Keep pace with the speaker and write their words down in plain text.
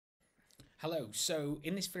Hello, so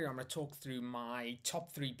in this video I'm going to talk through my top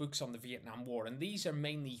 3 books on the Vietnam War, and these are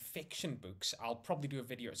mainly fiction books. I'll probably do a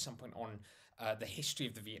video at some point on the history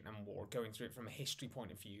of the Vietnam War, going through it from a history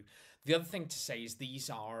point of view. The other thing to say is these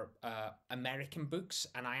are American books,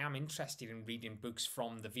 and I am interested in reading books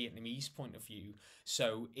from the Vietnamese point of view.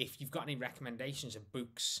 So if you've got any recommendations of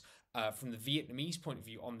books from the Vietnamese point of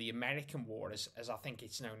view on the American War, as I think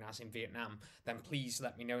it's known as in Vietnam, then please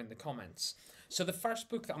let me know in the comments. So the first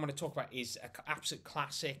book that I'm going to talk about is an absolute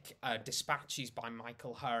classic, Dispatches by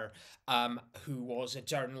Michael Herr, who was a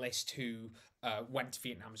journalist who went to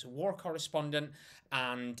Vietnam as a war correspondent,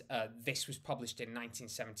 and this was published in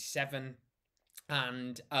 1977.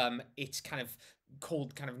 And it's kind of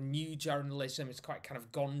called kind of new journalism. It's quite kind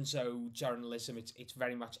of gonzo journalism. It's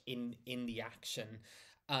very much in the action,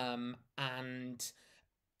 and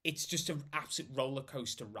it's just an absolute roller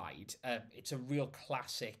coaster ride. It's a real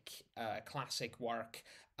classic work,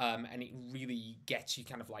 and it really gets you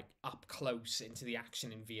kind of like up close into the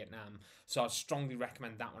action in Vietnam. So I'd strongly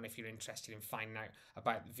recommend that one if you're interested in finding out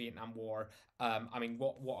about the Vietnam War. I mean,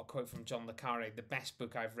 what a quote from John le Carré: "The best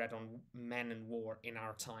book I've read on men and war in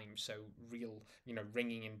our time." So real,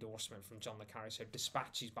 ringing endorsement from John le Carré. So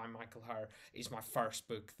Dispatches by Michael Herr is my first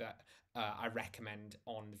book that I recommend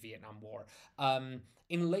on the Vietnam War.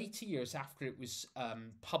 In later years, after it was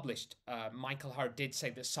published, Michael Herr did say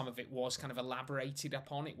that some of it was kind of elaborated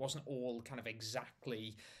upon. It wasn't all kind of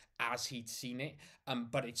exactly as he'd seen it,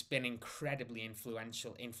 but it's been incredibly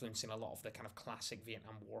influential, influencing a lot of the kind of classic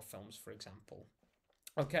Vietnam War films, for example.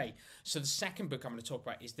 Okay, so the second book I'm going to talk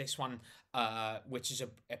about is this one, which is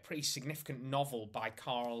a pretty significant novel by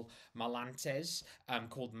Karl Marlantes,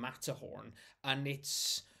 called Matterhorn, and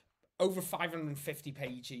it's over 550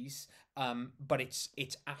 pages, but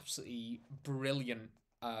it's absolutely brilliant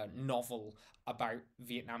novel about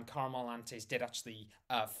Vietnam. Karl Marlantes did actually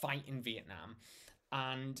fight in Vietnam,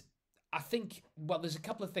 and I think, well, there's a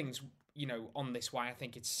couple of things on this why I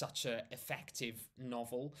think it's such a effective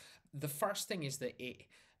novel. The first thing is that it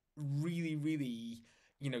really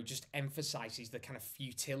just emphasizes the kind of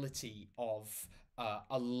futility of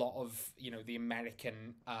a lot of the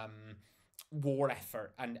American war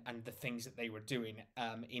effort and the things that they were doing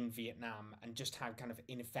in Vietnam, and just how kind of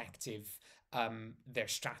ineffective their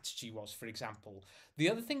strategy was, for example. The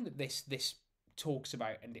other thing that this talks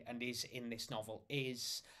about and is in this novel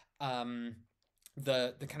is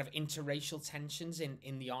the kind of interracial tensions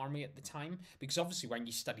in the army at the time, because obviously when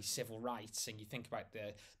you study civil rights and you think about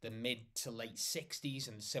the mid to late 60s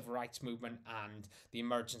and the civil rights movement and the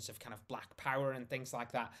emergence of kind of black power and things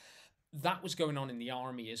like that, that was going on in the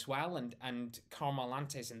army as well. And Karl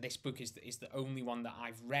Marlantes in this book is the only one that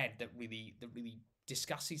I've read that really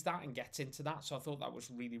discusses that and gets into that. So I thought that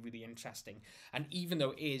was really interesting. And even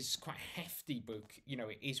though it is quite a hefty book,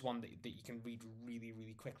 it is one that you can read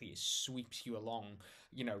really quickly. It sweeps you along.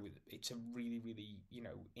 It's a really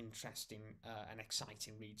interesting and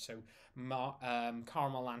exciting read. So Karl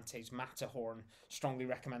Marlantes, Matterhorn, strongly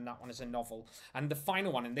recommend that one as a novel. And the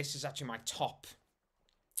final one, and this is actually my top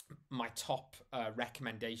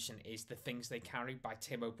recommendation, is The Things They Carried by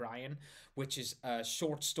Tim O'Brien, which is a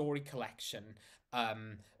short story collection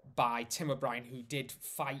by Tim O'Brien, who did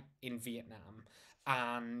fight in Vietnam,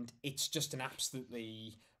 and it's just an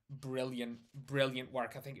absolutely brilliant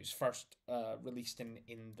work. I think it was first released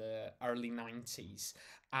in the early 90s,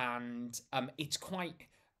 and it's quite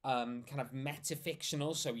kind of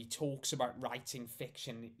metafictional. So he talks about writing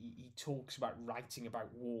fiction, he talks about writing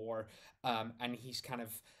about war, and he's kind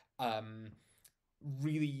of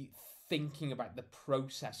really thinking about the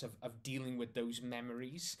process of dealing with those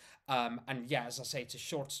memories. And yeah, as I say, it's a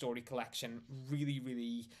short story collection,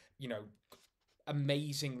 really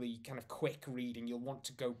amazingly kind of quick reading. You'll want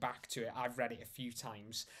to go back to it. I've read it a few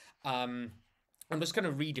times. I'm just going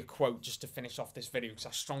to read a quote just to finish off this video, because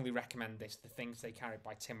I strongly recommend this, The Things They Carried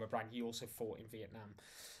by Tim O'Brien. He also fought in Vietnam.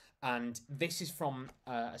 And this is from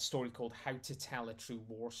a story called How to Tell a True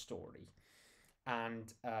War Story.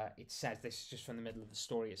 And it says, this is just from the middle of the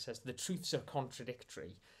story, it says, "The truths are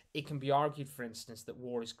contradictory. It can be argued, for instance, that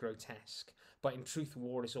war is grotesque, but in truth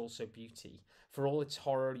war is also beauty. For all its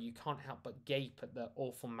horror, you can't help but gape at the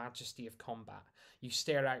awful majesty of combat. You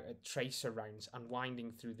stare out at tracer rounds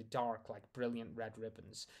unwinding through the dark like brilliant red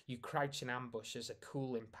ribbons. You crouch in ambush as a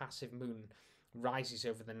cool, impassive moon rises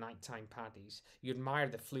over the nighttime paddies. You admire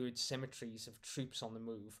the fluid symmetries of troops on the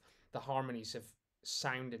move, the harmonies of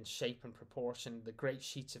sound and shape and proportion, the great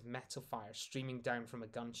sheets of metal fire streaming down from a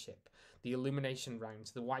gunship, the illumination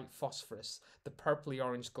rounds, the white phosphorus, the purply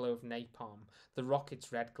orange glow of napalm, the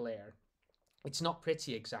rocket's red glare. It's not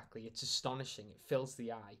pretty exactly, it's astonishing. It fills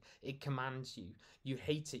the eye. It commands you. You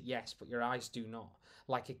hate it, yes, but your eyes do not.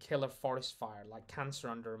 Like a killer forest fire, like cancer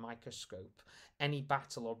under a microscope. Any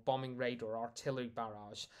battle or bombing raid or artillery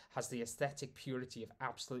barrage has the aesthetic purity of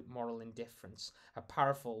absolute moral indifference, a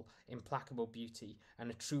powerful, implacable beauty,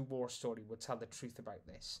 and a true war story would tell the truth about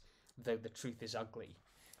this, though the truth is ugly.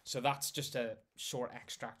 So that's just a short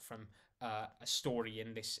extract from a story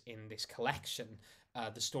in this collection.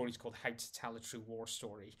 The story's called How to Tell a True War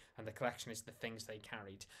Story, and the collection is The Things They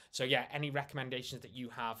Carried. So yeah, any recommendations that you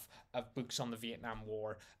have of books on the Vietnam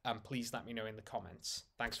War, please let me know in the comments.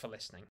 Thanks for listening.